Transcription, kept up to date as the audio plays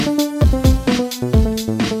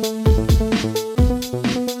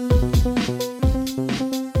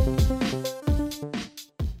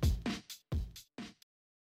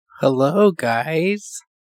Hello, guys.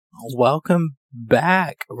 Welcome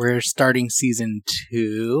back. We're starting season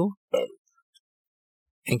 2.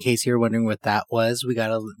 In case you're wondering what that was, we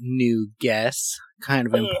got a new guest, kind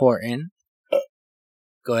of important.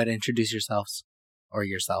 Go ahead and introduce yourselves, or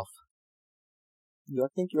yourself. I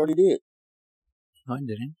think you already did. No, I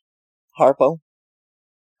didn't. Harpo.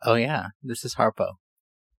 Oh, yeah. This is Harpo.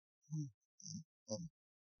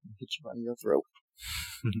 Hit you right in your throat.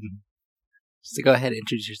 So go ahead and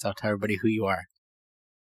introduce yourself. Tell everybody who you are.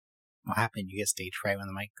 What happened? You get stage fright when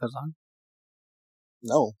the mic goes on?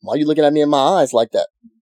 No. Why are you looking at me in my eyes like that?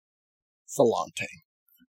 Zelante.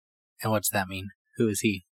 And what's that mean? Who is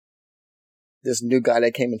he? This new guy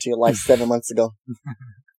that came into your life 7 months ago.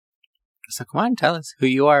 So come on, tell us who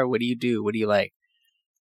you are. What do you do? What do you like?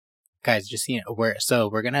 Guys, just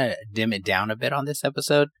we're going to dim it down a bit on this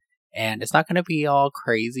episode. And it's not going to be all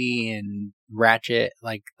crazy and ratchet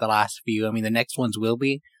like the last few. I mean, the next ones will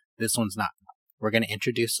be. This one's not. We're going to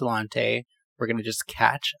introduce Zelante. We're going to just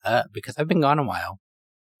catch up because I've been gone a while.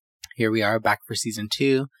 Here we are back for season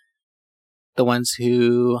 2. The ones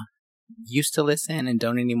who used to listen and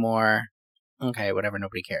don't anymore, okay, whatever,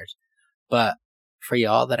 nobody cares. But for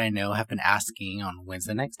y'all that I know have been asking on when's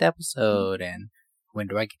the next episode and when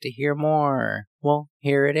do I get to hear more? Well,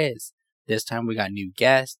 here it is. This time we got new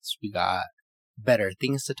guests. We got better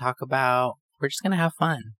things to talk about. We're just going to have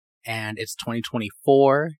fun. And it's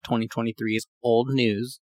 2024. 2023 is old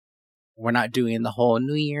news. We're not doing the whole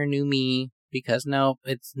new year, new me. Because no,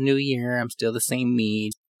 it's new year. I'm still the same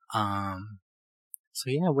me. So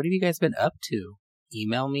yeah, what have you guys been up to?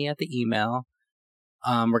 Email me at the email.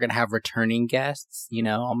 We're going to have returning guests. You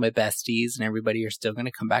know, all my besties and everybody are still going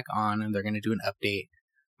to come back on and they're going to do an update.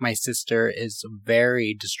 My sister is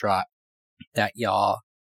very distraught that y'all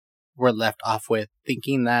were left off with,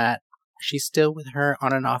 thinking that she's still with her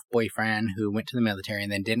on and off boyfriend who went to the military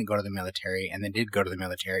and then didn't go to the military and then did go to the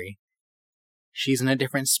military. She's in a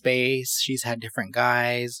different space. She's had different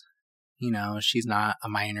guys. You know, she's not a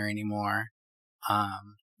minor anymore.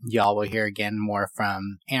 Y'all will hear again more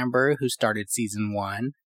from Amber, who started season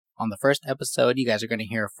 1. On the first episode, you guys are going to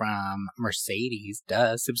hear from Mercedes.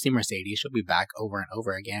 Sipsy Mercedes. She'll be back over and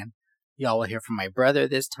over again. Y'all will hear from my brother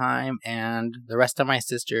this time, and the rest of my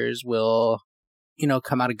sisters will,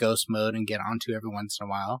 come out of ghost mode and get onto every once in a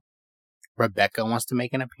while. Rebecca wants to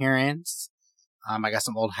make an appearance. I got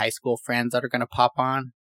some old high school friends that are going to pop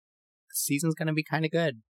on. The season's going to be kind of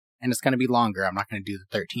good, and it's going to be longer. I'm not going to do the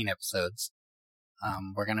 13 episodes.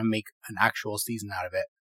 We're going to make an actual season out of it.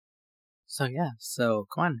 So yeah, come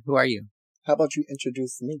on, who are you? How about you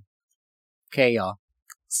introduce me? Okay, y'all.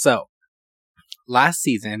 So, last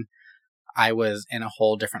season, I was in a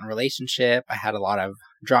whole different relationship. I had a lot of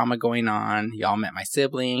drama going on. Y'all met my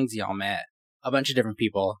siblings. Y'all met a bunch of different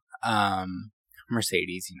people.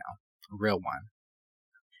 Mercedes, a real one.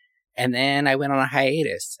 And then I went on a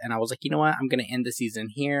hiatus. And I was like, you know what? I'm going to end the season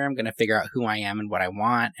here. I'm going to figure out who I am and what I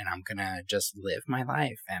want. And I'm going to just live my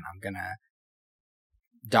life. And I'm going to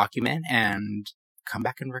document and come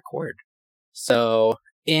back and record. So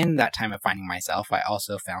in that time of finding myself, I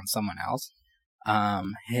also found someone else.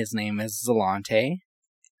 His name is Zelante.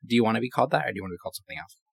 Do you want to be called that, or do you want to be called something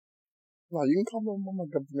else? No, you can call me my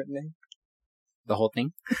government name. The whole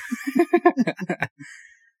thing?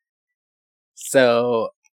 So,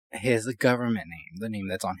 his government name, the name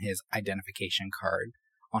that's on his identification card,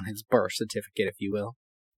 on his birth certificate, if you will,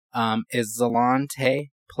 is Zelante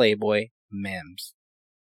Playboy Mims.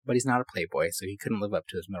 But he's not a playboy, so he couldn't live up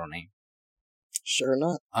to his middle name. Sure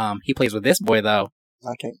not. He plays with this boy, though.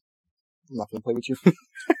 I can't. I'm not going to play with you.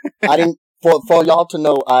 I didn't, for y'all to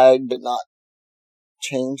know, I did not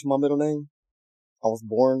change my middle name. I was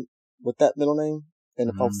born with that middle name. And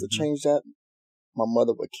if I was to change that, my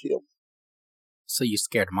mother would kill me. So you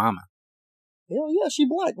scared mama? Hell yeah, she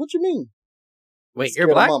black. What you mean? Wait, you're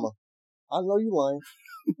black? Mama. I know you lying.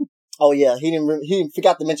 Oh yeah, he didn't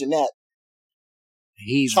forgot to mention that.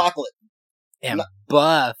 He's chocolate. And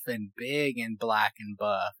buff and big and black and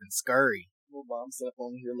buff and scurry. Well, I'm sitting up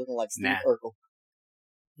on here looking like Steve Urkel.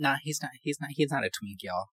 Nah, he's not a twink,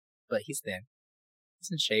 y'all. But he's thin. He's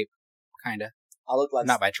in shape, kinda. I look like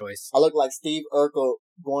not by choice. I look like Steve Urkel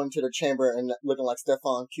going to the chamber and looking like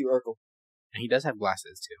Stefan Q Urkel. And he does have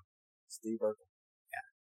glasses too. Steve Urkel. Yeah.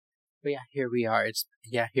 But yeah, here we are.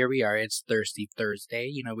 It's Thirsty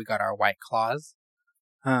Thursday. We got our White Claws.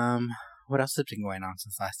 What else has been going on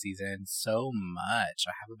since last season? So much.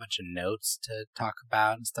 I have a bunch of notes to talk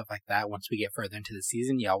about and stuff like that. Once we get further into the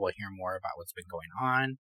season, y'all will hear more about what's been going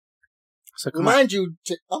on. So come Mind you,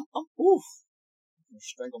 I'm oof. I'm gonna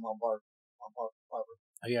strangle my barber.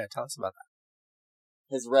 Oh yeah, tell us about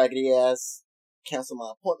that. His raggedy ass canceled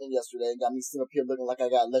my appointment yesterday and got me sitting up here looking like I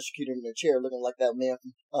got electrocuted in a chair, looking like that man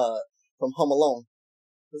from Home Alone.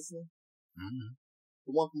 What's his name? Mm-hmm.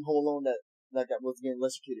 The one from Home Alone that was getting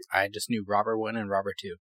electrocuted. I just knew Robert 1 and Robert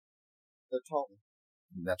 2. They're talking.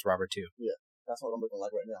 That's Robert 2. Yeah, that's what I'm looking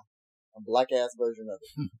like right now. A black-ass version of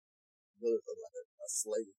it. Really look like a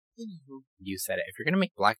slave. You said it. If you're going to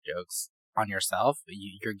make black jokes on yourself,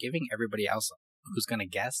 you're giving everybody else who's going to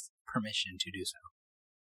guess permission to do so.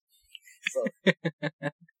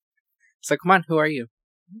 So come on, who are you?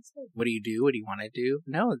 What do you do? What do you want to do?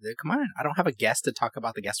 No, come on. I don't have a guest to talk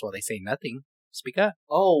about the guest while they say nothing. Speak up.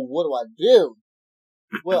 Oh, what do I do?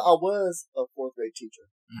 Well, I was a 4th grade teacher.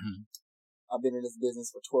 Mm-hmm. I've been in this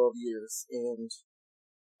business for 12 years, and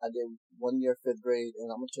I did 1 year 5th grade,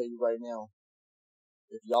 and I'm going to tell you right now,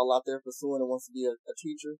 if y'all out there pursuing and wants to be a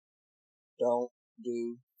teacher, don't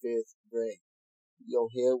do 5th grade. Your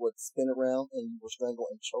head would spin around, and you will strangle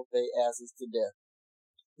and choke their asses to death.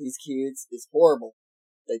 These kids is horrible.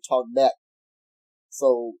 They talk back.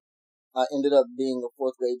 So I ended up being a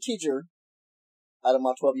 4th grade teacher. Out of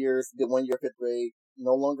my 12 years, did 1 year 5th grade.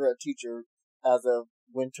 No longer a teacher as of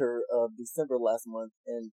winter of December last month.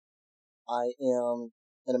 And I am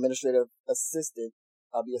an administrative assistant.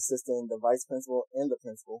 I'll be assisting the vice principal and the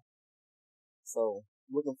principal. So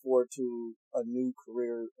looking forward to a new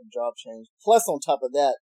career and job change. Plus, on top of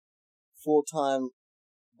that, full-time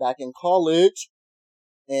back in college.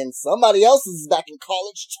 And somebody else is back in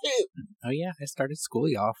college, too. Oh, yeah. I started school,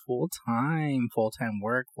 y'all. Full-time. Full-time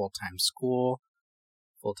work, full-time school,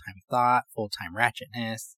 full-time thought, full-time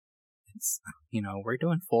ratchetness. It's, we're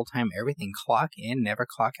doing full-time everything. Clock in, never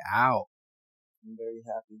clock out. I'm very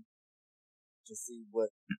happy to see what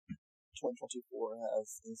 2024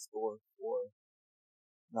 has in store for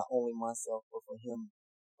not only myself, but for him,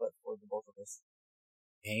 but for the both of us.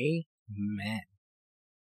 Amen.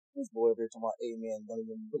 This boy over here talking about amen, don't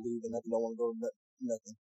even believe in nothing, don't want to go to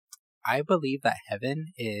nothing. I believe that heaven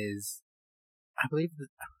is,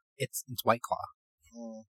 it's White Claw.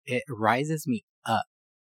 It rises me up.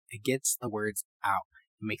 It gets the words out.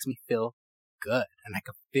 It makes me feel good, and I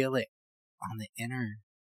can feel it on the inner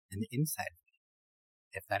and the inside.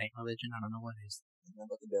 If that ain't religion, I don't know what is. Nothing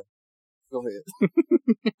but the devil. Go ahead.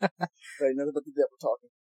 Right, nothing but the devil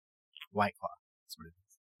talking. White Claw. That's what it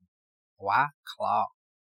is. White Claw.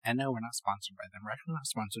 And no, we're not sponsored by them. We're actually not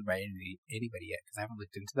sponsored by anybody yet, because I haven't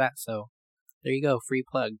looked into that. So, there you go. Free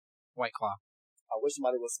plug. White Claw. I wish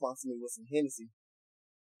somebody would sponsor me with some Hennessy.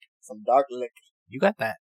 Some dark liquor. You got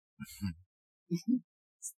that.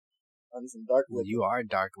 I need some dark liquor. You are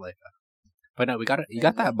dark liquor. But no, you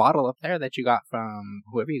got that bottle up there that you got from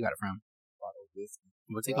whoever you got it from. Bottle of whiskey.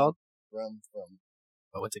 What's it called? From.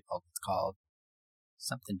 But what's it called? It's called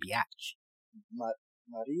something Biatch.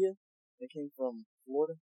 Maria? It came from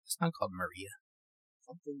Florida? It's not called Maria.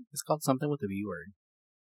 Something. It's called something with a B word.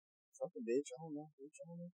 Something bitch. I don't know.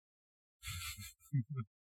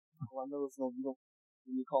 All I know is when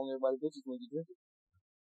you're calling everybody bitches when you drink it.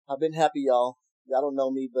 I've been happy, y'all. Y'all don't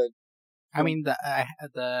know me, but I mean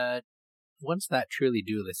the ones that truly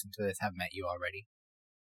do listen to this have met you already.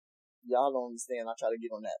 Y'all don't understand. I try to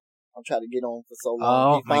get on that. I'm trying to get on for so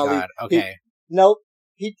long. Oh my god. Okay.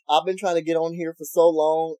 I've been trying to get on here for so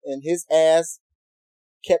long, and his ass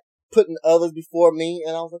kept putting others before me,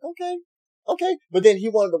 and I was like, okay. But then he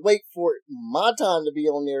wanted to wait for my time to be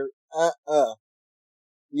on there.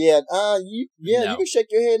 You can shake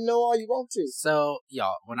your head no all you want to. So,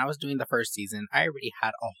 y'all, when I was doing the first season, I already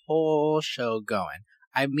had a whole show going.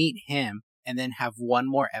 I meet him and then have one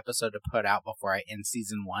more episode to put out before I end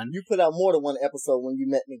season 1. You put out more than one episode when you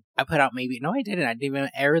met me. I put out no, I didn't. I didn't even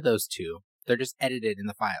air those 2. They're just edited in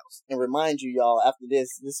the files. And remind you, y'all, after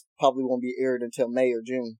this probably won't be aired until May or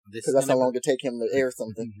June. Because that's how long it take him to air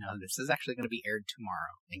something. No, this is actually going to be aired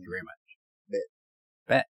tomorrow. Thank you very much.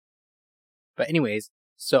 Bet. But anyways,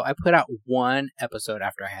 so I put out one episode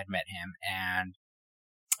after I had met him, and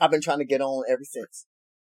I've been trying to get on ever since.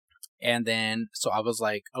 And then, so I was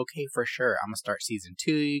like, okay, for sure, I'm going to start season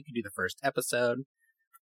 2. You can do the first episode.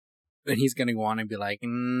 And he's going to go on and be like,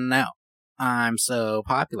 no, I'm so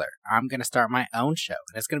popular. I'm going to start my own show.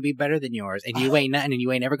 And it's going to be better than yours. And you ain't nothing, and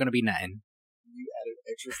you ain't ever going to be nothing. You added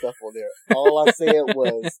extra stuff on there. All I said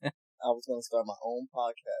was I was going to start my own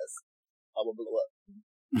podcast. I will blow up.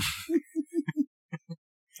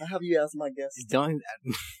 I have you as my guest. Don't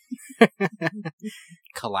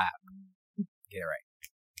collab. Get it right.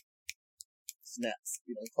 Snaps.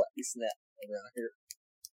 You don't clap, you snap around here.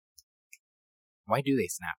 Why do they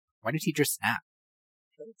snap? Why do teachers snap?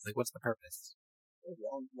 Like, what's the purpose?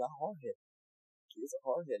 Y'all hard-headed. Kids are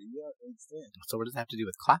hard-headed. You don't understand. So what does that have to do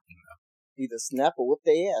with clapping, though? Either snap or whoop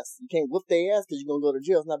their ass. You can't whoop their ass because you're gonna go to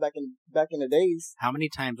jail. It's not back in the days. How many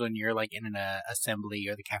times when you're like in an assembly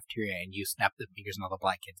or the cafeteria and you snap the fingers and all the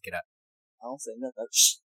black kids get up? I don't say nothing.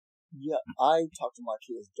 Yeah, I talk to my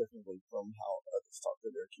kids differently from how others talk to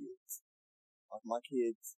their kids. Like my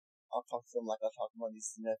kids, I'll talk to them like I talk to my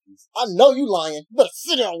nieces and nephews. I know you lying. You better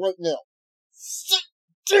sit down right now. Sit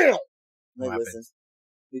down. They listen.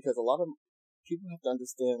 Because a lot of people have to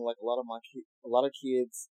understand, like a lot of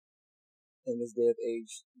kids in this day of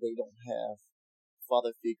age, they don't have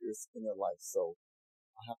father figures in their life. So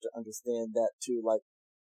I have to understand that too. Like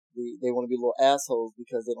they want to be little assholes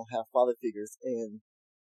because they don't have father figures. And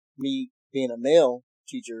me being a male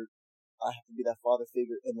teacher, I have to be that father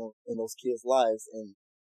figure in those kids' lives. And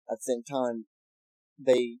at the same time,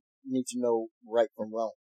 they need to know right from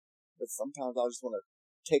wrong. But sometimes I just want to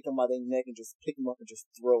take them by their neck and just pick them up and just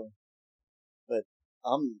throw them. But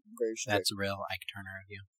I'm very strict. That's real Ike Turner of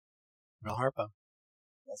you. Real Harpo.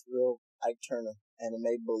 That's real Ike Turner,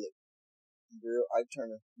 anime bullet. Real Ike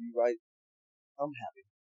Turner. You right? I'm happy.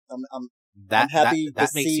 I'm happy.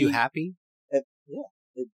 That makes you happy? Yeah.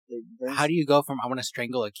 How do you go from I want to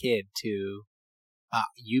strangle a kid to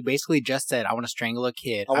you basically just said I want to strangle a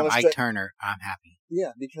kid. I'm Ike Turner. I'm happy.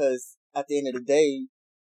 Yeah, because at the end of the day,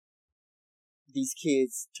 these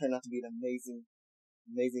kids turn out to be an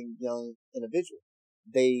amazing young individual.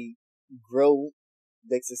 They grow.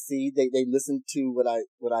 They succeed. They listen to what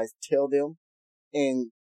I tell them,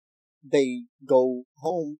 and they go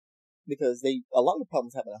home because a lot of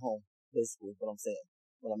problems happen at home. Basically, what I'm saying,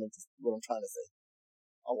 what I'm trying to say,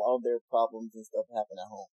 a lot of their problems and stuff happen at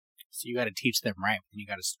home. So you got to teach them right, and you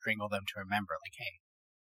got to strangle them to remember. Like, hey,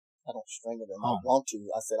 I don't strangle them. I want to.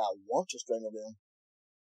 I said I want to strangle them,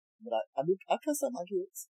 but I cuss at my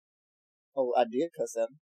kids. Oh, I did cuss at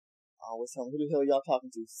them. I always tell him, who the hell y'all talking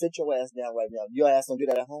to? Sit your ass down right now. Your ass don't do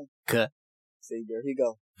that at home. Cut. See, there he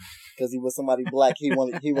go. Because he was somebody black, he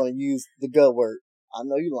wanted to use the good word. I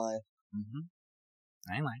know you lying. Mm-hmm.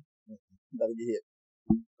 I ain't lying. Better get hit.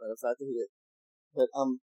 Right upside the head.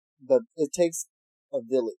 But it takes a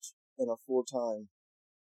village and a full time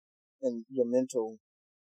and your mental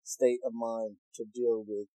state of mind to deal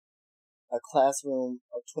with a classroom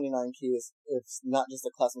of 29 kids. It's not just a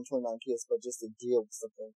classroom of 29 kids, but just to deal with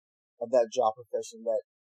something of that job profession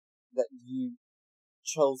that you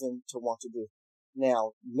chosen to want to do.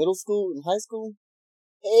 Now, middle school and high school,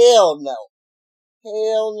 hell no.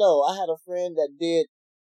 Hell no. I had a friend that did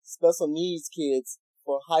special needs kids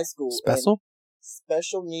for high school.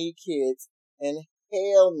 Special need kids, and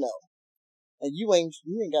hell no. And you ain't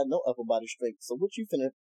got no upper body strength. So what you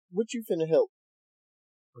finna help?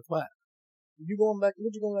 With what? What you going back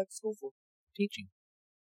to school for? Teaching.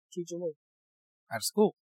 Teaching what? Out of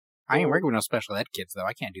school. I ain't working with no special ed kids, though.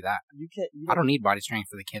 I can't do that. I don't need body strength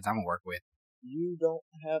for the kids I'm going to work with. You don't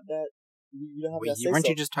have that. You don't have that say-so. Weren't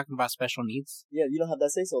you just talking about special needs? Yeah, you don't have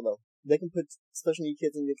that say-so, though. They can put special need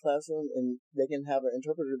kids in your classroom, and they can have an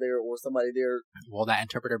interpreter there or somebody there. Well, that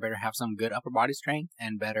interpreter better have some good upper body strength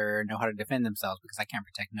and better know how to defend themselves, because I can't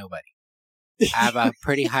protect nobody. I have a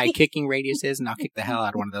pretty high kicking radiuses, and I'll kick the hell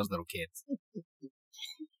out of one of those little kids.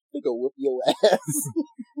 They gonna whoop your ass.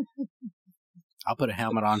 I'll put a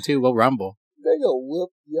helmet on, too. We'll rumble. They gonna whoop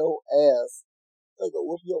your ass. They gonna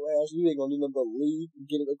whoop your ass. You ain't gonna do nothing but leave,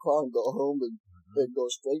 get in the car, and go home, and go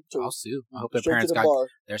straight to. I'll sue. I hope their parents got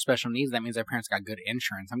their special needs. That means their parents got good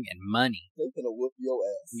insurance. I'm getting money. They finna whoop your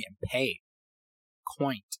ass. I'm getting paid.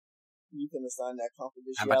 Coined. You finna sign that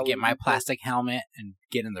confidentiality. I'm about to get my plastic helmet and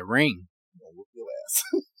get in the ring. Gonna whoop your ass.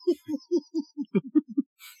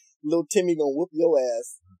 Little Timmy gonna whoop your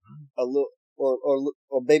ass. A little,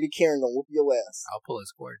 or baby Karen gonna whoop your ass. I'll pull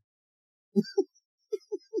his cord.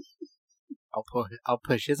 I'll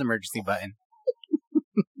push his emergency button.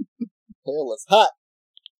 Hell, it's hot.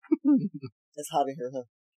 It's hot in here, huh?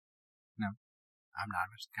 No, I'm not.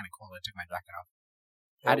 I'm just kind of cold. I took my jacket off.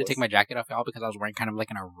 I had to take my jacket off, y'all, because I was wearing kind of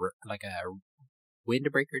like a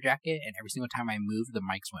windbreaker jacket, and every single time I moved, the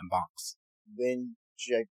mics went bonks.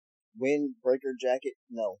 Windbreaker jacket?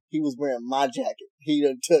 No, he was wearing my jacket. He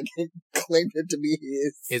done took it, claimed it to be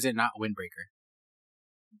his. Is it not windbreaker?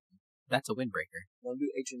 That's a windbreaker. Don't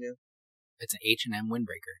do H&M. It's an H&M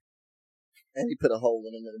windbreaker. And he put a hole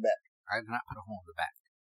in it in the back. I did not put a hole in the back.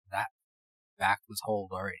 That back was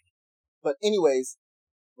holed already. But anyways,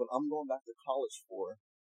 what I'm going back to college for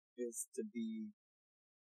is to be,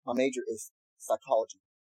 my major is psychology,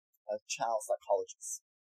 a child psychologist.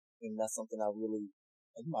 And that's something I really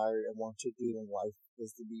admire and want to do in life,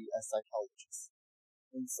 is to be a psychologist.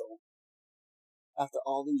 And so, after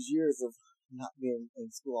all these years of not being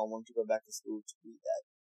in school, I wanted to go back to school to be that,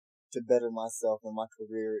 to better myself and my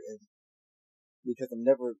career and because I'm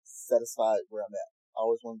never satisfied where I'm at. I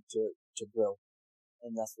always want to grow,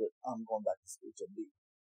 and that's what I'm going back to school to be.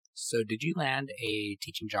 So did you land a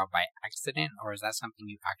teaching job by accident, or is that something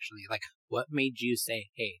you actually, like, what made you say,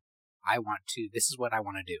 hey, this is what I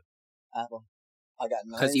want to do? I got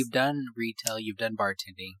 9. Because you've done retail, you've done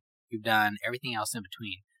bartending, you've done everything else in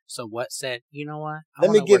between. So what said, you know what, I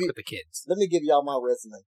want to work with the kids? Let me give y'all my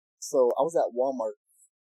resume. So I was at Walmart.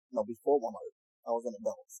 No, before Walmart, I was at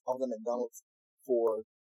McDonald's. I was at McDonald's for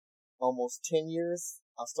almost 10 years.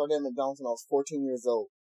 I started at McDonald's when I was 14 years old.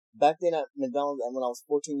 Back then at McDonald's, and when I was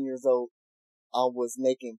 14 years old, I was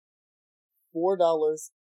making $4.25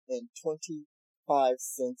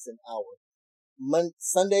 an hour.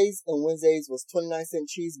 Sundays and Wednesdays was 29-cent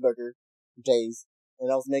cheeseburger days,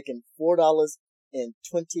 and I was making $4.25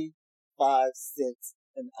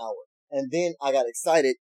 an hour. And then I got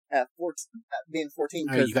excited at being 14.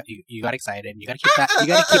 You got excited. You got to keep that. You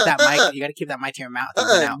got to keep that mic. You got to keep that mic to your mouth.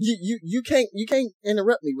 You can't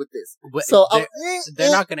interrupt me with this. But so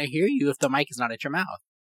they're not going to hear you if the mic is not at your mouth.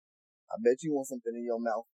 I bet you want something in your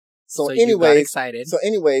mouth. So anyways, you got excited. So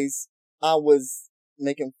anyways, I was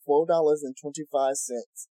making $4.25,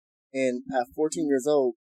 and at 14 years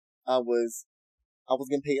old, I was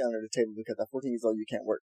getting paid under the table because at 14 years old you can't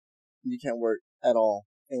work. You can't work at all,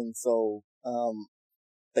 and so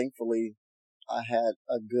thankfully, I had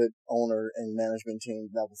a good owner and management team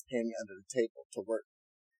that was paying me under the table to work.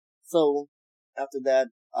 So after that,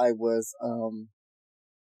 I was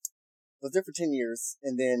there for 10 years,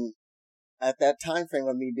 and then at that time frame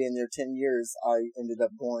of me being there 10 years, I ended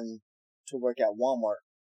up going to work at Walmart,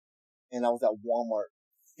 and I was at Walmart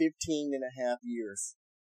 15 and a half years,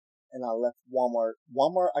 and I left Walmart.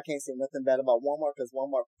 I can't say nothing bad about Walmart because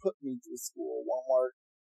Walmart put me through school. Walmart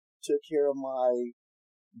took care of my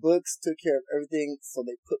books, took care of everything, so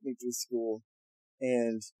they put me through school.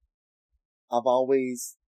 And I've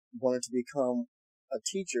always wanted to become a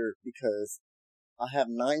teacher because I have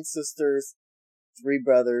 9 sisters, 3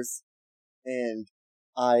 brothers, and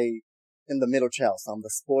I am the middle child, so I'm the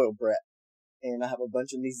spoiled brat. And I have a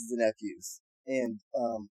bunch of nieces and nephews. And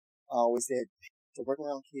I always said, to work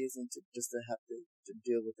around kids and to have to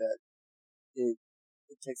deal with that, it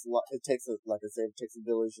takes a lot. It takes like I said, it takes a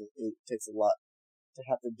village. It takes a lot to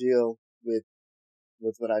have to deal with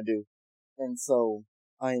what I do. And so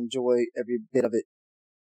I enjoy every bit of it.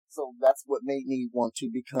 So that's what made me want to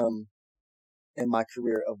become in my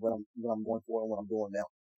career of what I'm going for and what I'm doing now.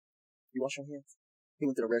 You wash your hands? He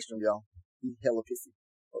went to the restroom, y'all. He hella pissy.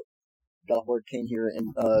 Got off work, came here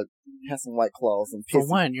and had some White Claws and pissy. For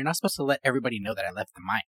one, you're not supposed to let everybody know that I left the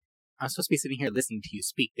mic. I'm supposed to be sitting here listening to you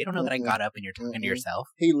speak. They don't know that I got up and you're talking to yourself.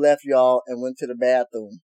 He left y'all and went to the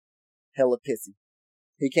bathroom. Hella pissy.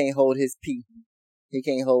 He can't hold his pee. He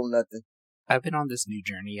can't hold nothing. I've been on this new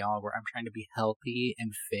journey, y'all, where I'm trying to be healthy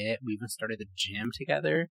and fit. We even started the gym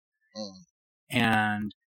together.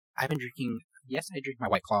 And I've been drinking, yes, I drink my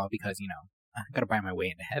White Claw because, I got to buy my way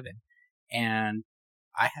into heaven. And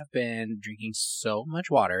I have been drinking so much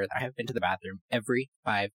water that I have been to the bathroom every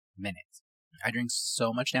 5 minutes. I drink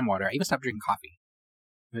so much damn water. I even stopped drinking coffee.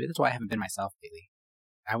 Maybe that's why I haven't been myself lately.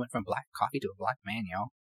 I went from black coffee to a black man,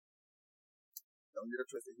 y'all. Don't get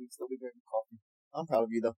it twisted. He'd still be drinking coffee. I'm proud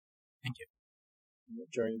of you, though. Thank you. The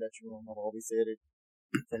journey that you're on, I've always said it.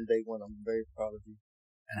 From day one, I'm very proud of you.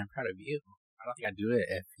 And I'm proud of you. I don't think I'd do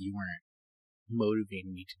it if you weren't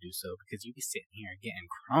motivating me to do so, because you'd be sitting here getting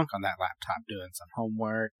crunk on that laptop doing some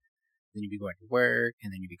homework, then you'd be going to work,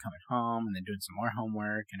 and then you'd be coming home, and then doing some more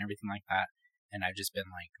homework, and everything like that. And I've just been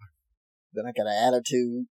like... Then I got an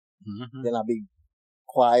attitude. Then I'll be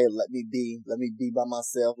quiet. Let me be by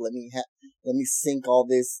myself. Let me sink all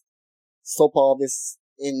this, soak all this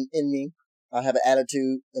in me. I have an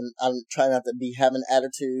attitude, and I'm trying not to be having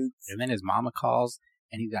attitudes. And then his mama calls,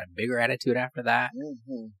 and he's got a bigger attitude after that.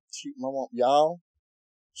 Y'all,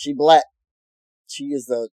 she black. She is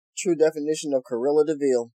the true definition of Corilla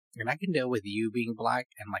DeVille. And I can deal with you being black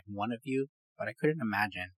and like one of you, but I couldn't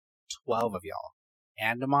imagine 12 of y'all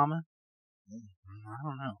and a mama. I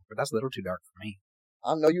don't know, but that's a little too dark for me.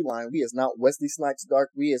 I know you lying. We is not Wesley Snipes dark.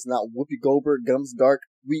 We is not Whoopi Goldberg gums dark.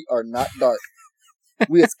 We are not dark.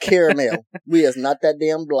 We is caramel. We is not that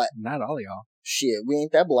damn black. Not all y'all. Shit, we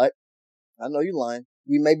ain't that black. I know you lying.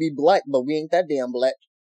 We may be black, but we ain't that damn black.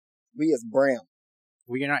 We is brown.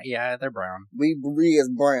 We are not. Yeah, they're brown. We is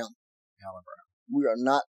brown. Y'all are brown. We are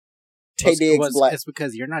not Tay Diggs black. It's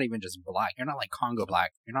because you're not even just black. You're not like Congo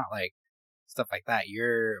black. You're not like stuff like that.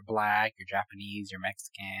 You're black. You're Japanese. You're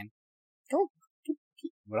Mexican. Oh.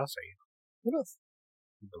 What else are you? What else?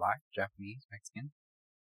 Black, Japanese, Mexican.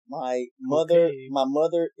 My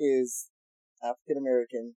mother is African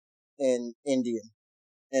American, and Indian.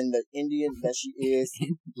 And the Indian that she is...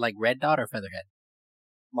 Like Red Dot or Featherhead?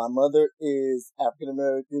 My mother is African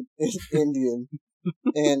American Indian.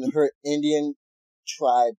 And her Indian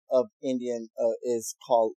tribe of Indian is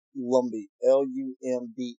called Lumbee. Lumbee.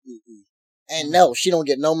 And no, she don't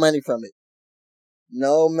get no money from it.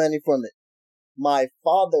 No money from it. My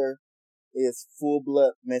father is full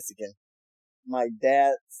blood Mexican. My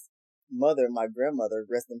dad's mother, my grandmother,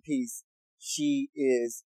 rest in peace, she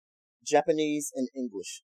is Japanese and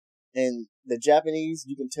English. And the Japanese,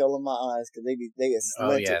 you can tell in my eyes because they is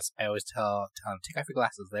slanted. Oh yes, I always tell them, take off your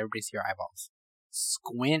glasses. Let everybody see your eyeballs.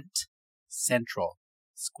 Squint central.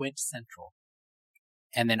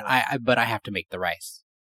 And then but I have to make the rice.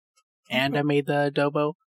 And I made the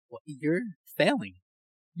adobo. Well, you're failing.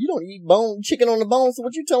 You don't eat chicken on the bone, so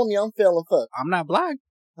what you telling me I'm failing for? I'm not black.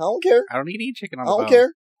 I don't care. I don't need to eat chicken on the bone. I don't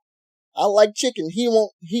care. I like chicken.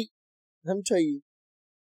 Let me tell you,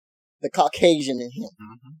 the Caucasian in him.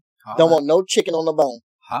 Mm-hmm. Don't want no chicken on the bone.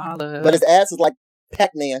 Holla. But his ass is like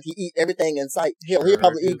Pac-Man. He eat everything in sight. He'll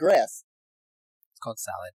probably eat grass. It's called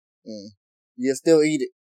salad. You'll still eat it.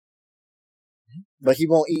 But he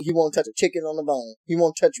won't touch a chicken on the bone. He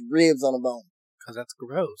won't touch ribs on the bone. Because that's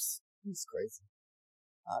gross. He's crazy.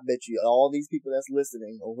 I bet you all these people that's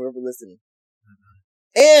listening, or whoever listening.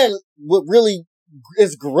 Mm-hmm. And what really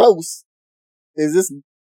is gross is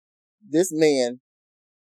this man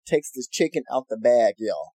takes this chicken out the bag,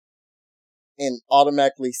 y'all, and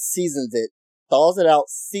automatically seasons it, thaws it out,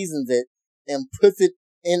 seasons it, and puts it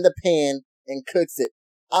in the pan and cooks it.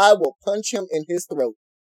 I will punch him in his throat.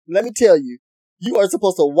 Let me tell you, you are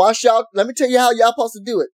supposed to wash out. Let me tell you how y'all supposed to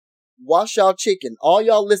do it. Wash y'all chicken. All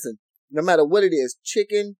y'all listen. No matter what it is,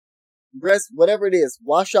 chicken, breast, whatever it is,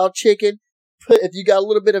 wash y'all chicken. If you got a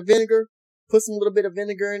little bit of vinegar, put some little bit of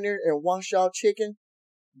vinegar in there and wash y'all chicken.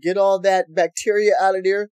 Get all that bacteria out of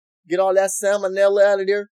there. Get all that salmonella out of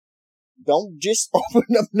there. Don't just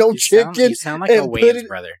open up no chicken. You sound like a Wayne's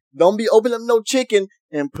brother. Don't be opening up no chicken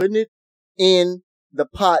and putting it in the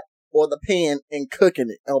pot or the pan and cooking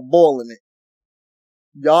it or boiling it.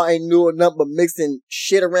 Y'all ain't doing nothing but mixing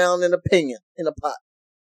shit around in a pan, in a pot.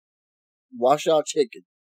 Wash y'all chicken.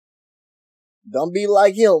 Don't be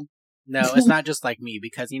like him. No, it's not just like me,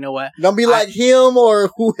 because you know what? Don't be like him or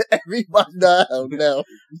who everybody. No.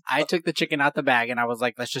 I took the chicken out the bag and I was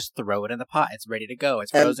like, let's just throw it in the pot. It's ready to go.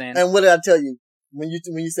 It's frozen. And what did I tell you when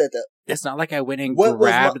you said that? It's not like I went and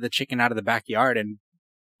grabbed the chicken out of the backyard and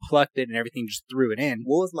plucked it and everything, just threw it in.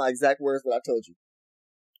 What was my exact words that I told you?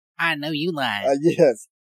 I know you lying. Yes.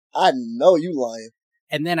 I know you lying.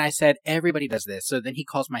 And then I said, everybody does this. So then he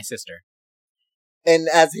calls my sister. And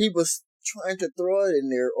as he was trying to throw it in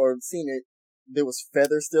there or seen it, there was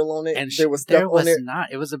feathers still on it. And there was stuff on it.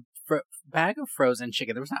 It was a bag of frozen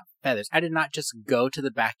chicken. There was not feathers. I did not just go to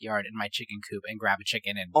the backyard in my chicken coop and grab a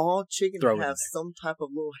chicken and all chicken have some type of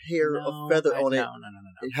little hair or feather on it. No.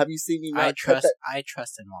 Have you seen me not I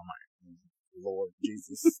trust in Walmart. Lord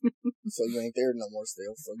Jesus. So you ain't there no more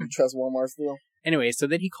still. So you trust Walmart still? Anyway, so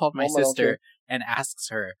then he called my sister and asks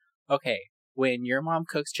her, okay, when your mom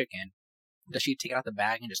cooks chicken, does she take it out the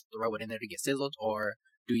bag and just throw it in there to get sizzled, or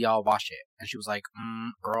do y'all wash it? And she was like,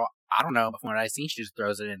 girl, I don't know. But from what I seen, she just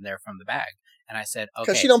throws it in there from the bag. And I said, okay.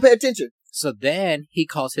 Because she don't pay attention. So then he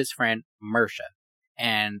calls his friend Mersha.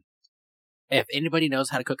 And if anybody knows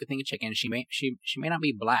how to cook a thing of chicken, she may not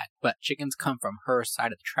be black, but chickens come from her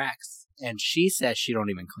side of the tracks. And she says she don't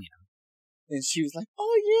even clean them. And she was like,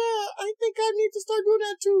 oh yeah, I think I need to start doing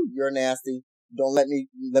that too. You're nasty. Don't let me,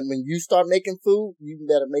 when you start making food, you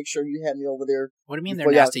better make sure you have me over there. What do you mean they're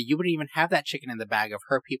nasty? You wouldn't even have that chicken in the bag if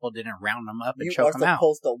her people didn't round them up and choke them out. You are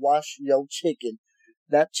supposed to wash your chicken.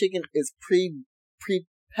 That chicken is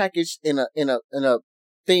pre-packaged in a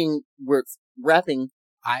thing where it's wrapping.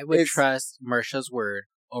 I would trust Mersha's word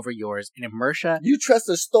over yours. And if Mersha... You trust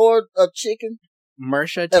a store of chicken?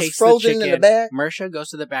 Mersha that's takes frozen the chicken. In the bag? Mersha goes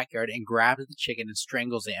to the backyard and grabs the chicken and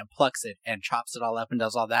strangles it and plucks it and chops it all up and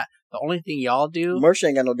does all that. The only thing y'all do... Mersha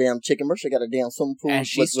ain't got no damn chicken. Mersha got a damn swimming pool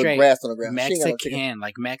with grass on the ground. Mexican,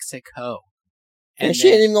 like Mexico. And she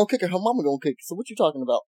ain't even gonna cook it. Her mama gonna cook it. So what you talking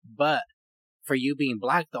about? But for you being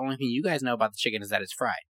black, the only thing you guys know about the chicken is that it's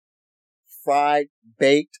fried. Fried,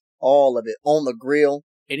 baked, all of it on the grill.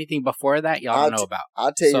 Anything before that, y'all don't know about.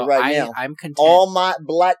 I'll tell you right now. I'm content. All my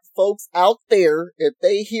black folks out there, if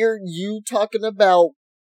they hear you talking about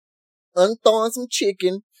unthawing some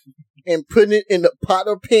chicken and putting it in the pot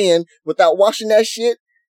or pan without washing that shit,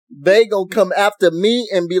 they gonna come after me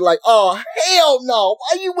and be like, oh, hell no.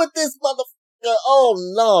 Why you with this motherfucker?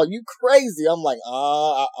 Oh, no. You crazy. I'm like,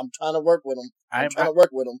 I'm trying to work with them. I'm trying to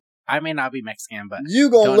work with them. I may not be Mexican, but... You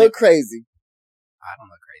gonna look crazy. I don't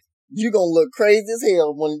look crazy. You gonna look crazy as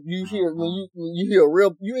hell when you hear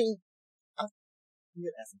real. You ain't.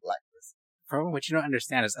 That's a black person. Bro, what you don't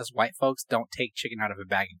understand is us white folks don't take chicken out of a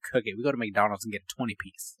bag and cook it. We go to McDonald's and get a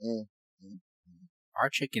 20-piece. Our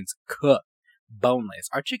chicken's cooked, boneless.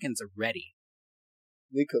 Our chickens are ready.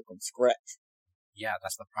 We cook them scratch. Yeah,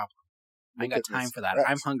 that's the problem. I ain't got time for that.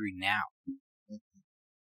 I'm hungry now.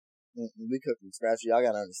 We cook them scratch. Y'all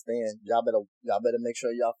gotta understand. Y'all better make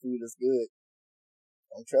sure y'all food is good.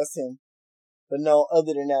 Don't trust him. But no,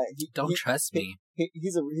 other than that, don't trust me.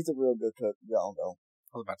 He's a real good cook. Y'all know.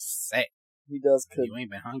 I was about to say. He does cook. You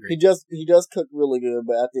ain't been hungry. He does cook really good,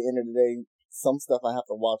 but at the end of the day, some stuff I have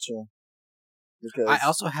to watch him. Because I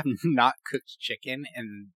also have not cooked chicken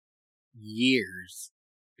in years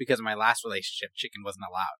because of my last relationship. Chicken wasn't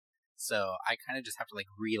allowed, so I kind of just have to like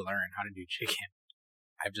relearn how to do chicken.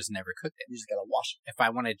 I've just never cooked it. You just gotta wash it. If I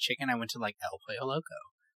wanted chicken, I went to like El Pollo Loco,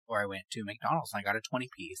 or I went to McDonald's and I got a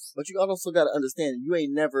 20-piece. But you also gotta understand, you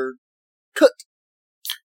ain't never cooked.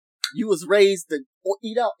 You was raised to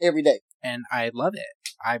eat out every day. And I love it.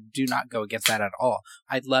 I do not go against that at all.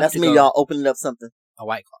 I'd love That's to me, go y'all opening up something. A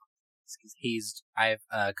White Claw. I've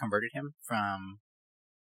converted him from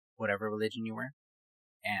whatever religion you were,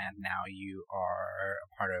 and now you are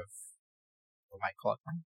a part of the White Claw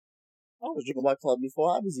clan. I was drinking White Claw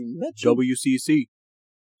before I was even met you. WCC.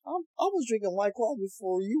 I was drinking White Claw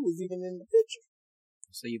before you was even in the picture.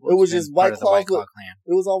 So you it was just White Claw clan.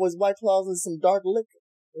 It was always White Claws and some dark liquor.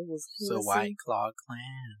 It was so White Claw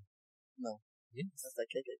clan. No. Yes. That's that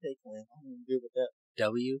KKK clan. I don't even deal with that.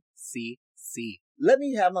 WCC. Let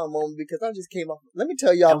me have my moment because I just came off. Let me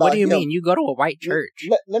tell y'all about him. What do you mean? You go to a white church.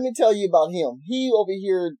 Let me tell you about him. He over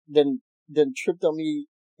here then tripped on me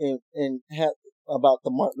and had about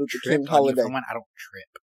the Martin Luther King holiday. For one, I don't trip.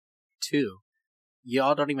 Two,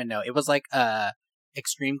 y'all don't even know. It was like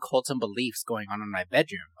extreme cults and beliefs going on in my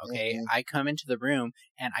bedroom. Okay, I come into the room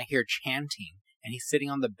and I hear chanting. And he's sitting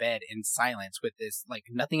on the bed in silence with this, like,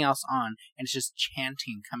 nothing else on, and it's just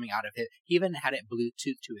chanting coming out of it. He even had it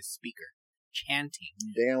Bluetooth to his speaker. Chanting.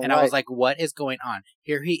 Damn and right. I was like, what is going on?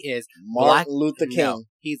 Here he is. Martin Luther King. No,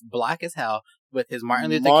 he's black as hell with his Martin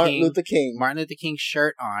Luther King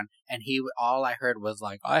shirt on, and all I heard was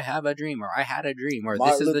like, I have a dream, or I had a dream, or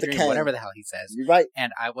Martin this is Luther the dream, King. Whatever the hell he says. You're right.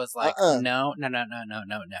 And I was like, no. Okay?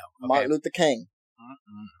 Martin Luther King.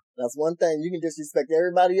 That's one thing. You can disrespect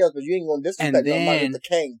everybody else, but you ain't going to disrespect Martin Luther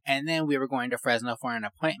King. And then we were going to Fresno for an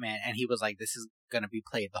appointment, and he was like, this is going to be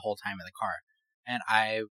played the whole time in the car. And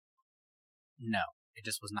no, it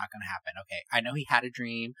just was not going to happen. Okay, I know he had a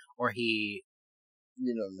dream, or he,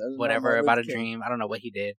 whatever about a dream. I don't know what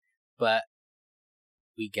he did, but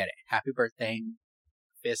we get it. Happy birthday.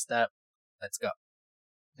 Fist up. Let's go.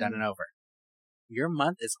 Done and over. Your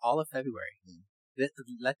month is all of February.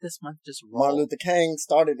 Let this month just roll. Martin Luther King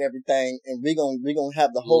started everything, and we gonna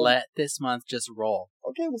have the whole. Let this month just roll.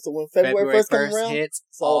 Okay, so when February 1st comes around, hits,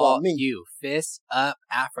 it's all about me. You fists up,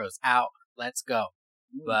 afros out. Let's go.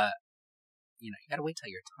 But you gotta wait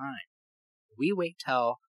till your time. We wait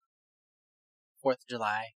till 4th of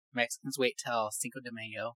July. Mexicans wait till Cinco de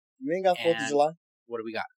Mayo. You ain't got 4th of July. What do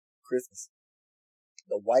we got? Christmas.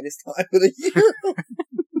 The whitest time of the year.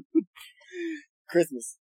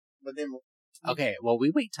 Christmas. But then. Okay, well,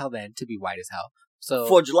 we wait till then to be white as hell. So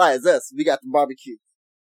 4th of July is us. We got the barbecue.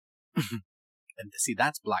 And see,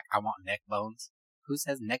 that's black. I want neck bones. Who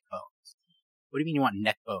says neck bones? What do you mean you want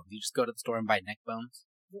neck bones? You just go to the store and buy neck bones?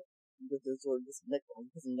 Yeah. You go to the store and get some neck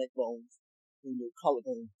bones. Put some neck bones. You do collard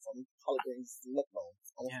greens. Collard greens, neck bones.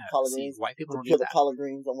 Yeah, collard see, greens. white people don't do that. The collard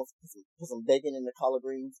greens. I want to put some bacon in the collard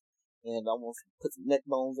greens. And I want to put some neck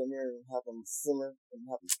bones in there and have them simmer and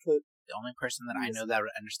have them cook. The only person that I know that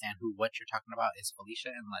would understand what you're talking about is Felicia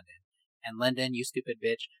in London. And London, you stupid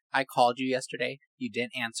bitch, I called you yesterday. You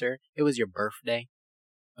didn't answer. It was your birthday.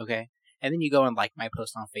 Okay? And then you go and like my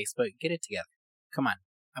post on Facebook. Get it together. Come on.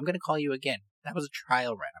 I'm going to call you again. That was a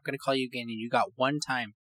trial run. I'm going to call you again, and you got one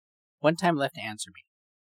time left to answer me.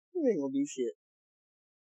 You ain't going to do shit.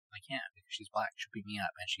 I can't because she's black. She'll beat me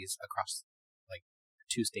up, and she's across,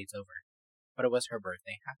 2 states over. But it was her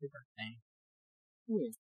birthday. Happy birthday.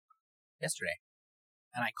 Yesterday.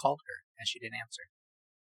 And I called her, and she didn't answer.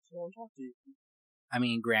 She won't talk to you. I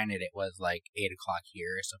mean, granted, it was 8 o'clock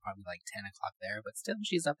here, so probably 10 o'clock there, but still,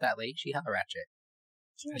 she's up that late. She hella ratchet.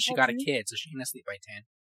 And she got a kid, so she ain't asleep by 10.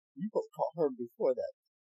 You supposed to call her before that.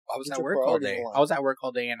 I was at work all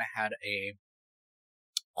day. And I had a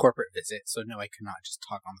corporate visit, so no, I could not just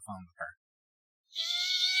talk on the phone with her.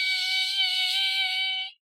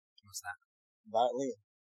 What's that? Violin.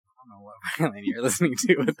 I don't know what violin you're listening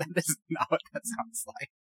to, but that is not what that sounds like.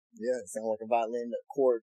 Yeah, it sounds like a violin. That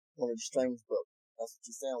chord, one of the strings broke. That's what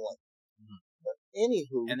you sound like. Mhm. But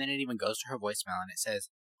anywho. And then it even goes to her voicemail and it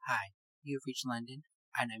says, "Hi, you've reached London.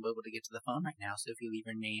 I'm able to get to the phone right now, so if you leave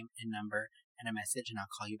your name and number and a message and I'll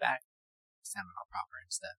call you back." Sounding all proper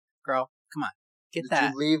and stuff. Girl, come on. Get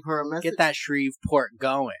Did you leave her a message? Get that Shreveport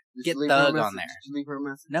going. Get Thug on there. Did you leave her a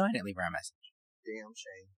message? No, I didn't leave her a message. Damn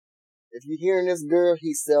shame. If you're hearing this, girl,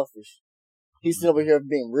 he's selfish. He's over here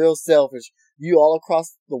being real selfish. You all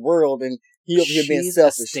across the world, and he over here being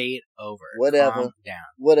selfish. She's a state over. Whatever. Calm down.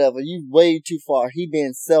 Whatever. You way too far. He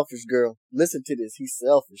being selfish, girl. Listen to this. He's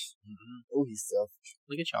selfish. Mm-hmm. Oh, he's selfish.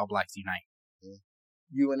 Look at y'all blacks unite.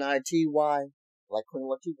 U-N-I-T-Y. Like Queen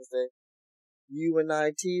Latifah said.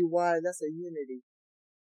 U-N-I-T-Y. That's a unity.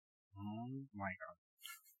 Oh my God.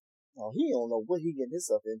 Oh, he don't know what he getting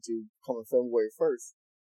himself into coming February 1st.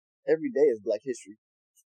 Every day is Black History.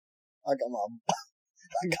 I got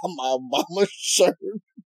my Obama shirt.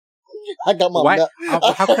 I got my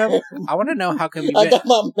how come? I want to know how come you. I got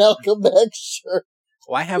my Malcolm X shirt.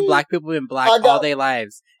 Why have black people been black all their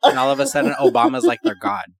lives, and all of a sudden Obama's like their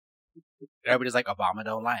god? Everybody's like, Obama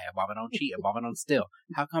don't lie, Obama don't cheat, Obama don't steal.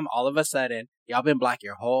 How come all of a sudden y'all been black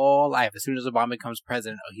your whole life? As soon as Obama becomes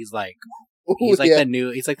president, he's like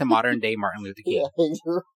the modern day Martin Luther King.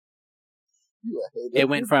 It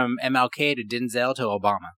went from MLK to Denzel to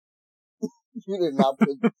Obama. You did not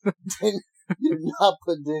put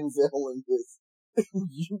Denzel in this.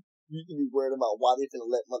 You can be worried about why you finna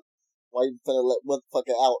let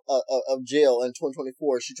motherfucker out of jail in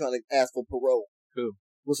 2024. She trying to ask for parole. Who?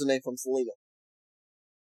 What's her name from Selena?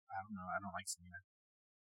 I don't know. I don't like Selena.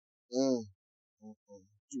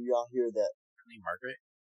 Do y'all hear that? Her name Margaret?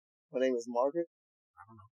 Her name is Margaret? I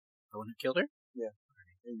don't know. The one who killed her? Yeah.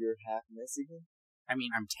 And you're half Mexican? I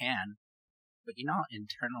mean, I'm tan, but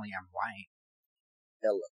internally I'm white.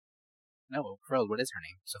 Ella. No, for real, what is her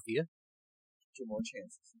name? Sophia? 2 more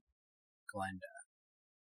chances. Glenda.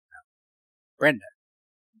 No. Brenda.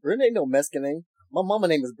 Brenda ain't no Mexican name. My mama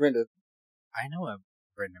name is Brenda. I know a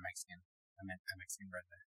Brenda Mexican. I meant a Mexican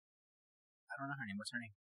Brenda. I don't know her name. What's her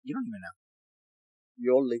name? You don't even know.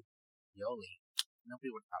 Yoli. Nobody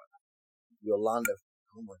would have thought of that. Yolanda.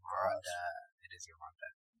 Oh my gosh. It is Yolanda.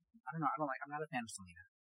 I don't know. I'm not a fan of Selena.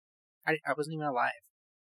 I wasn't even alive.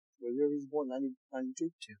 What year was born?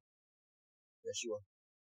 92? 2. Yes, you were.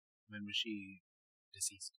 When was she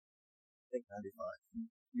deceased? I think 95.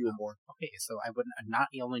 You were born. Okay, so I wouldn't.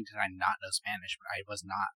 Not only did I not know Spanish, but I was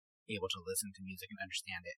not able to listen to music and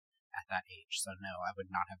understand it at that age. So no, I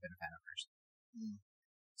would not have been a fan of hers.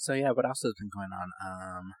 So yeah, what else has been going on?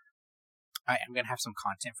 I am gonna have some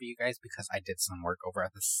content for you guys because I did some work over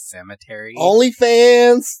at the cemetery.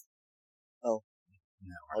 OnlyFans. Oh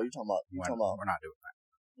no, you talking about? We're not doing that.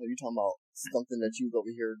 No, you talking about something that you was over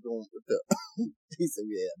here doing with the? He said,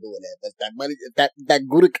 "Yeah, I'm doing that. That's that money. If that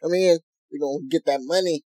Gouda come in, we're gonna get that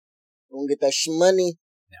money. We're gonna get that shmoney."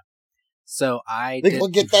 Yeah. So we're gonna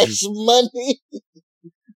get that shmoney.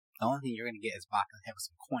 The only thing you're gonna get is back and have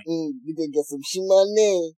some coin. You're gonna get some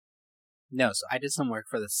shmoney. No, so I did some work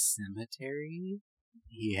for the cemetery.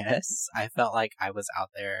 Yes, I felt like I was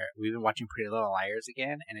out there. We've been watching Pretty Little Liars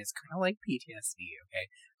again, and it's kind of like PTSD, okay?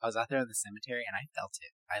 I was out there in the cemetery, and I felt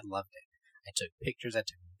it. I loved it. I took pictures, I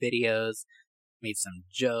took videos, made some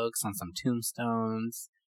jokes on some tombstones.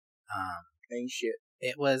 Ain't shit.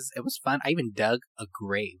 It was fun. I even dug a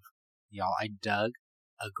grave. Y'all, I dug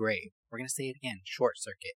a grave. We're gonna say it again. Short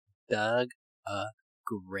circuit. Dug a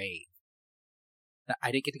grave.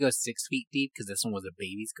 I didn't get to go 6 feet deep because this one was a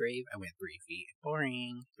baby's grave. I went 3 feet.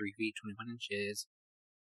 Boring. 3 feet, 21 inches.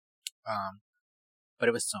 But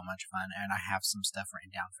it was so much fun, and I have some stuff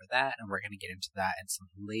written down for that, and we're going to get into that in some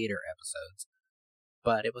later episodes.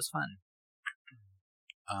 But it was fun.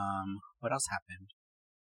 What else happened?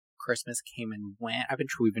 Christmas came and went.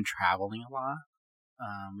 We've been traveling a lot.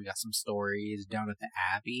 We got some stories down at the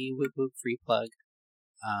Abbey. Whoop whoop, free plug.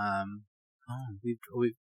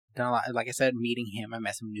 We've done a lot. Like I said, meeting him, I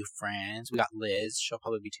met some new friends. We got Liz. She'll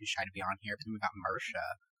probably be too shy to be on here. But then we got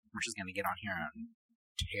Marsha. Marsha's gonna get on here and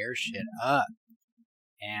tear shit up.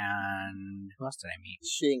 And who else did I meet?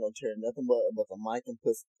 She ain't gonna tear nothing but the mic and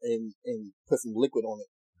put some liquid on it.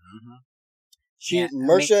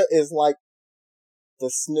 Marsha is like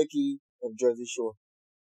the Snooki of Jersey Shore.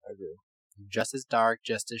 I agree. Just as dark,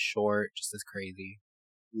 just as short, just as crazy.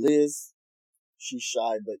 Liz, she's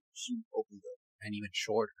shy, but she opens up. And even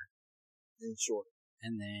shorter.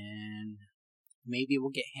 And then maybe we'll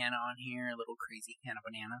get Hannah on here, a little crazy Hannah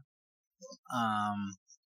Banana.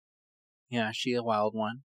 Yeah, she's a wild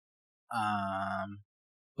one.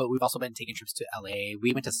 But we've also been taking trips to LA.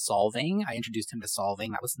 We went to Solving. I introduced him to Solving.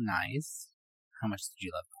 That was nice. How much did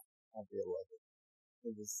you love that? I did love it.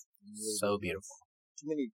 It was really so beautiful. Too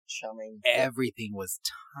many chumming. Everything was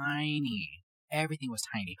tiny. Everything was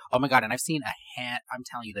tiny. Oh my god, and I've seen I'm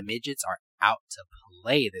telling you, the midgets are out to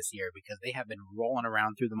play this year because they have been rolling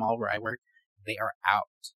around through the mall where I work. They are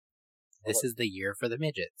out. This is the year for the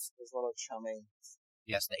midgets. There's a lot of chumming.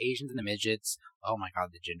 Yes, the Asians and the midgets. Oh my god,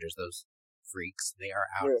 the gingers, those freaks. They are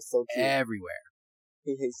out so everywhere.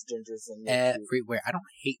 He hates gingers and everywhere. I don't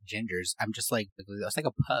hate gingers. I'm just like, it's like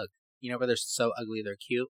a pug. You know, where they're so ugly, they're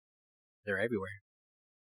cute. They're everywhere.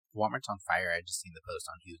 Walmart's on fire. I just seen the post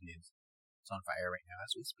on Hughes News. It's on fire right now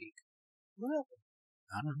as we speak. What happened?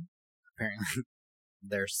 I don't know. Apparently,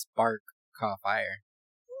 their spark caught fire.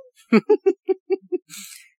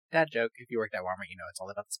 That joke. If you worked at Walmart, you know it's all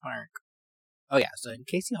about the spark. Oh yeah. So in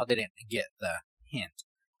case y'all didn't get the hint,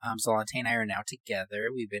 Zelante and I are now together.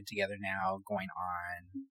 We've been together now going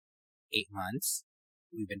on 8 months.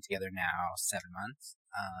 We've been together now 7 months.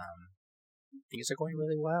 Things are going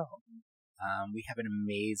really well. We have an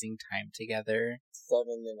amazing time together.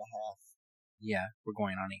 7.5. Yeah, we're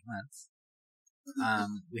going on 8 months.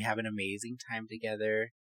 We have an amazing time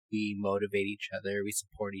together. We motivate each other. We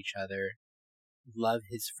support each other. Love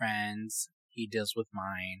his friends. He deals with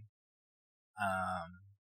mine.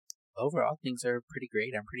 Overall, things are pretty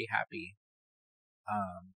great. I'm pretty happy.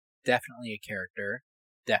 Definitely a character.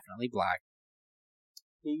 Definitely black.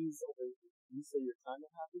 You say you're kind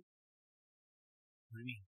of happy? What do you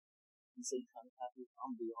mean? You say you're kind of happy?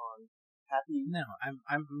 I'm beyond happy. No,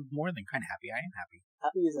 I'm more than kind of happy. I am happy.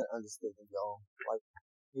 Happy is an understatement, y'all. Like,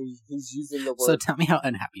 he's using the word... So tell me how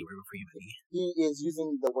unhappy you were before you met me. He is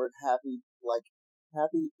using the word happy, like,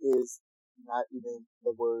 happy is not even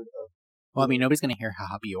the word of... Well, I mean, nobody's going to hear how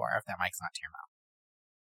happy you are if that mic's not to your mouth.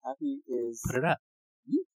 Happy is... Put it up.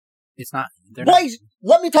 It's not... Wait!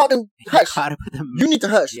 Let me talk and hush! You need to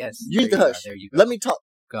hush. Yes. You need to hush. There you go. Let me talk.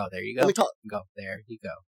 Go. There you go. Let me talk. Go. There you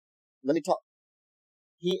go. Let me talk.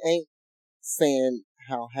 He ain't saying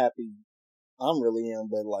how happy I really am,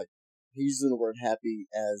 but, like, he's using the word happy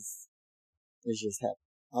as it's just happy.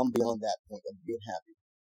 I'm beyond that point of being happy.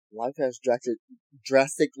 Life has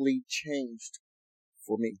drastically changed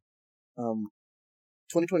for me.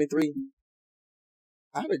 2023,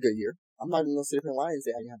 I had a good year. I'm not even going to sit here and lie and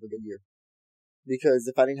say I didn't have a good year. Because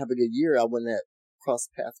if I didn't have a good year, I wouldn't have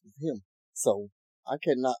crossed paths with him. So, I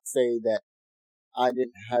cannot say that I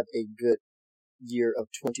didn't have a good year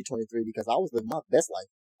of 2023 because I was living my best life.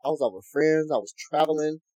 I was out with friends. I was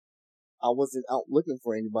traveling. I wasn't out looking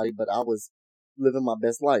for anybody, but I was living my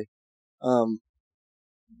best life.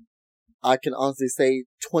 I can honestly say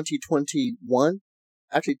 2021,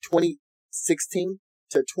 actually 2016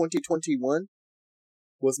 to 2021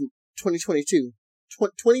 was 2022.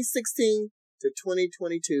 2016 to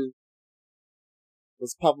 2022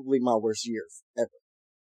 was probably my worst years ever.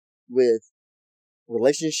 With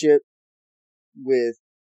relationship, with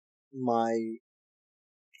my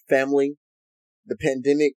family, the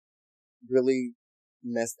pandemic really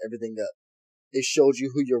messed everything up. It showed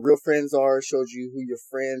you who your real friends are, it showed you who your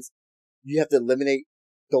friends. You have to eliminate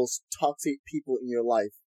those toxic people in your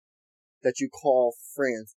life that you call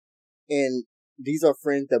friends. And these are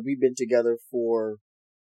friends that we've been together for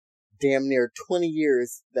damn near 20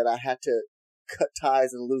 years that I had to cut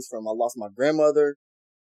ties and lose from. I lost my grandmother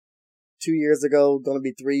 2 years ago, gonna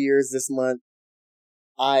be 3 years this month.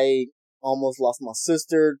 I almost lost my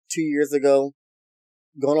sister 2 years ago.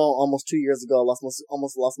 Going on almost 2 years ago, I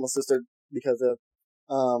almost lost my sister because of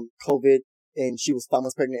COVID, and she was 5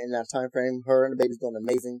 months pregnant in that time frame. Her and the baby's doing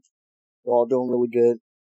amazing. They're all doing really good.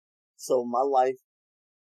 So my life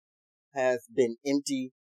has been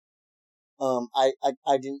empty. I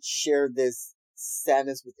didn't share this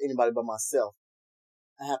sadness with anybody but myself.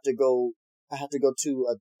 I have to go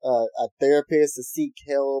to a therapist to seek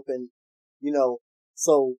help, and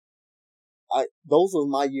so those were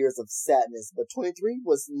my years of sadness. But 23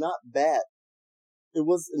 was not bad. It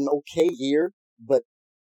was an okay year, but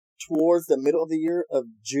towards the middle of the year of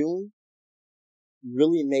June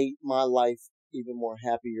really made my life even more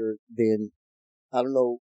happier than, I don't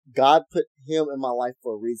know, God put him in my life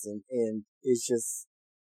for a reason, and it's just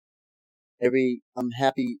I'm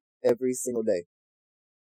happy every single day.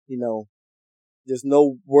 There's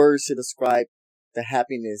no words to describe the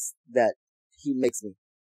happiness that he makes me.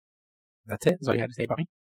 That's it? That's all you had to say about me?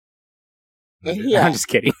 And I'm just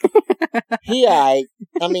kidding. He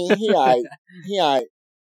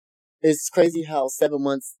It's crazy how 7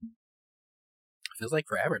 months feels like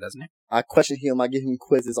forever, doesn't it? I question him. I give him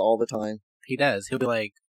quizzes all the time. He does. He'll be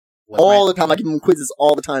like... all the time. I give him quizzes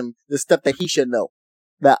all the time. The stuff that he should know.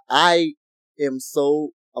 That I am so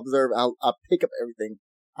observant. I pick up everything.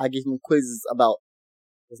 I give him quizzes about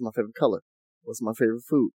what's my favorite color? What's my favorite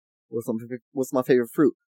food? What's my favorite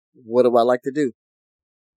fruit? What do I like to do?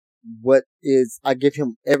 I give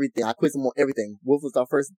him everything. I quiz him on everything. What was our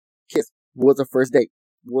first kiss? What was our first date?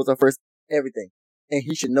 What was our first everything? And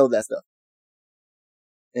he should know that stuff.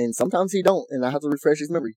 And sometimes he don't, and I have to refresh his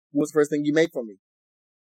memory. What's the first thing you made for me?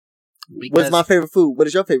 What's my favorite food? What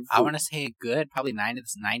is your favorite food? I want to say probably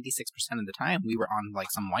 96% of the time we were on like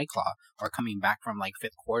some White Claw or coming back from like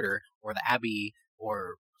fifth quarter or the Abbey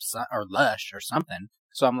or Lush or something.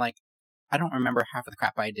 So I'm like, I don't remember half of the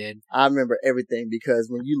crap I did. I remember everything because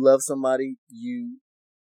when you love somebody, you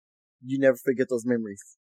never forget those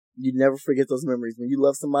memories. You never forget those memories. When you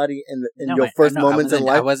love somebody in your first moments in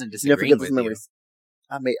life, I wasn't disagreeing with you.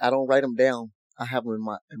 I don't write them down. I have them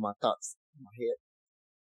in my thoughts, in my head.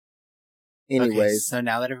 Anyways. Okay, so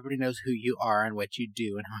now that everybody knows who you are and what you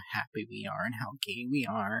do and how happy we are and how gay we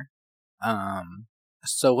are,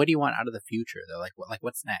 so what do you want out of the future though? Like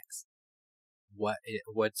what's next?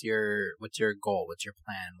 What's your goal? What's your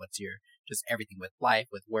plan? What's your just everything with life,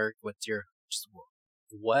 with work? What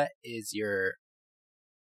is your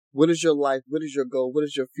What is your life? What is your goal? What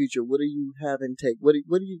is your future? What do you have in take? What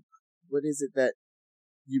is it that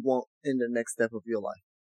you want in the next step of your life?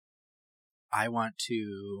 I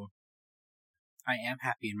am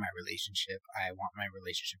happy in my relationship. I want my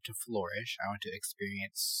relationship to flourish. I want to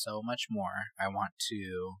experience so much more. I want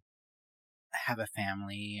to have a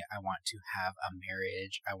family. I want to have a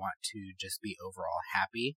marriage. I want to just be overall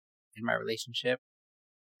happy in my relationship.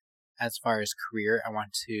 As far as career, I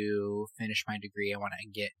want to finish my degree. I want to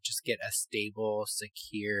get a stable,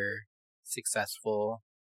 secure, successful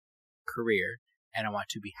career, and I want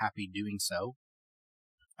to be happy doing so.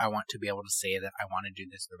 I want to be able to say that I want to do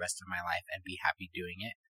this the rest of my life and be happy doing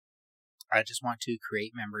it. I just want to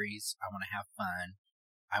create memories. I want to have fun.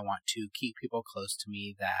 I want to keep people close to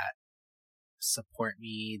me that support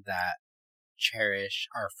me, that cherish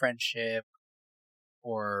our friendship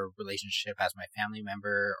or relationship as my family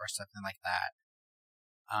member or something like that.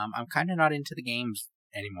 I'm kind of not into the games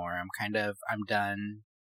anymore. I'm done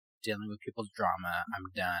dealing with people's drama. I'm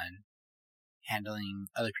done handling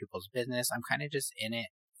other people's business. I'm kind of just in it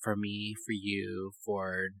for me, for you,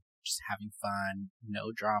 for just having fun.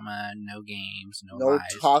 No drama, no games, no lies.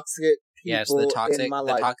 Toxic people. Yes, the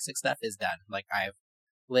toxic stuff is done. Like I've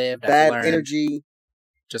lived, bad I've learned, energy.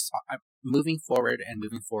 Just I'm moving forward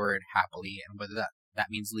happily, and whether that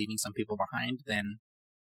means leaving some people behind, then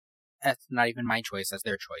that's not even my choice. That's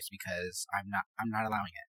their choice because I'm not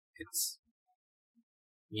allowing it. It's,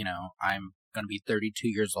 I'm going to be 32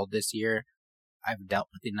 years old this year. I've dealt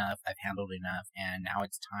with enough. I've handled enough. And now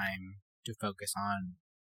it's time to focus on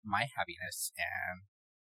my happiness. And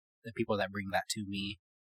the people that bring that to me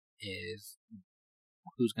is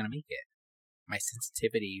who's going to make it. My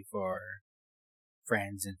sensitivity for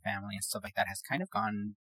friends and family and stuff like that has kind of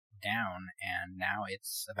gone down. And now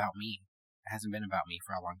it's about me. It hasn't been about me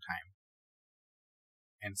for a long time.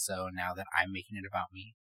 And so now that I'm making it about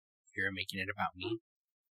me, you're making it about me,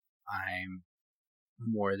 I'm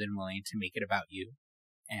more than willing to make it about you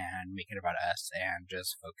and make it about us and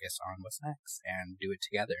just focus on what's next and do it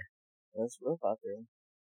together. That's rough out there.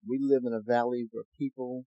 We live in a valley where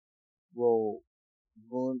people will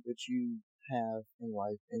ruin what you have in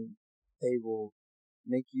life and they will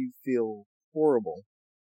make you feel horrible.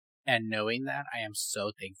 And knowing that, I am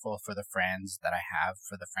so thankful for the friends that I have,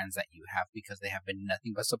 for the friends that you have, because they have been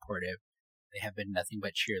nothing but supportive. They have been nothing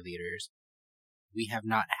but cheerleaders. We have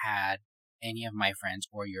not had any of my friends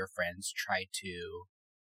or your friends try to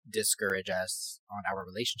discourage us on our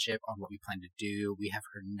relationship, on what we plan to do. We have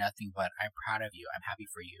heard nothing but, I'm proud of you, I'm happy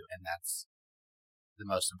for you, and that's the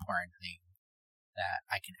most important thing that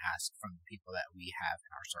I can ask from the people that we have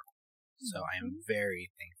in our circle. So I am very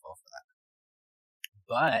thankful for that.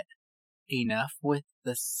 But enough with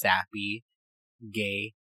the sappy,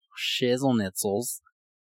 gay shizzle-nitzels.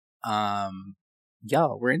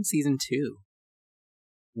 Y'all, we're in season 2.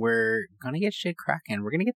 We're gonna get shit cracking.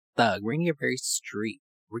 We're gonna get thug. We're gonna get very street.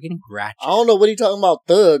 We're getting ratchet. I don't know what he talking about,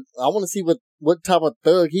 thug. I want to see what type of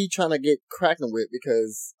thug he trying to get cracking with,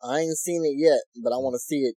 because I ain't seen it yet, but I want to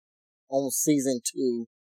see it on season 2.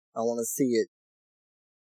 I want to see it.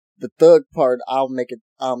 The thug part, I'll make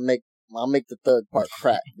the thug part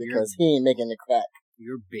crack, because he ain't making it crack.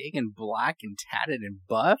 You're big and black and tatted and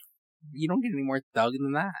buff. You don't get any more thug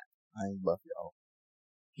than that. I ain't buff, y'all.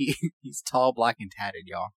 He's tall, black, and tatted,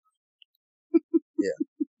 y'all. Yeah.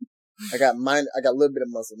 I got a little bit of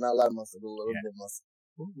muscle. Not a lot of muscle, but a little bit of muscle.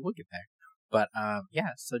 We'll get there. But,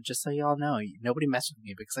 so just so y'all know, nobody mess with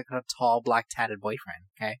me because I got a tall, black, tatted boyfriend,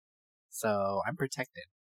 okay? So, I'm protected.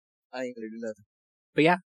 I ain't gonna do nothing. But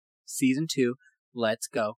yeah, season 2. let's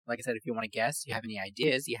go. Like I said, if you want to guest, you have any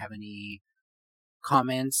ideas, you have any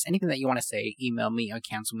comments, anything that you want to say, email me or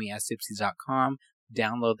cancel me at sipsies.com.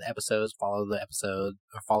 Download the episodes, follow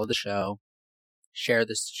the show, share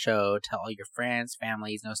this show, tell all your friends,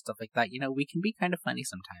 families, stuff like that. We can be kind of funny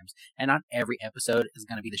sometimes. And not every episode is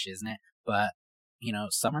going to be the shiznit, but,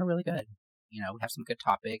 some are really good. We have some good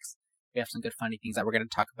topics. We have some good funny things that we're going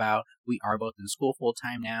to talk about. We are both in school full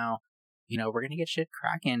time now. We're going to get shit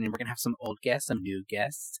cracking, and we're going to have some old guests, some new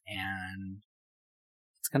guests, and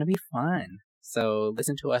it's going to be fun. So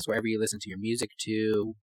listen to us wherever you listen to your music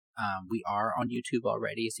to. We are on YouTube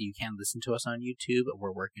already, so you can listen to us on YouTube.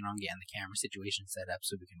 We're working on getting the camera situation set up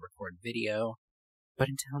so we can record video. But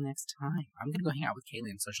until next time, I'm going to go hang out with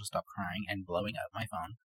Kaylin so she'll stop crying and blowing up my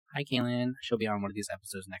phone. Hi, Kaylin. She'll be on one of these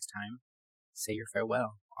episodes next time. Say your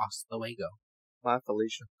farewell. Hasta luego. Bye,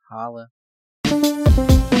 Felicia. Holla.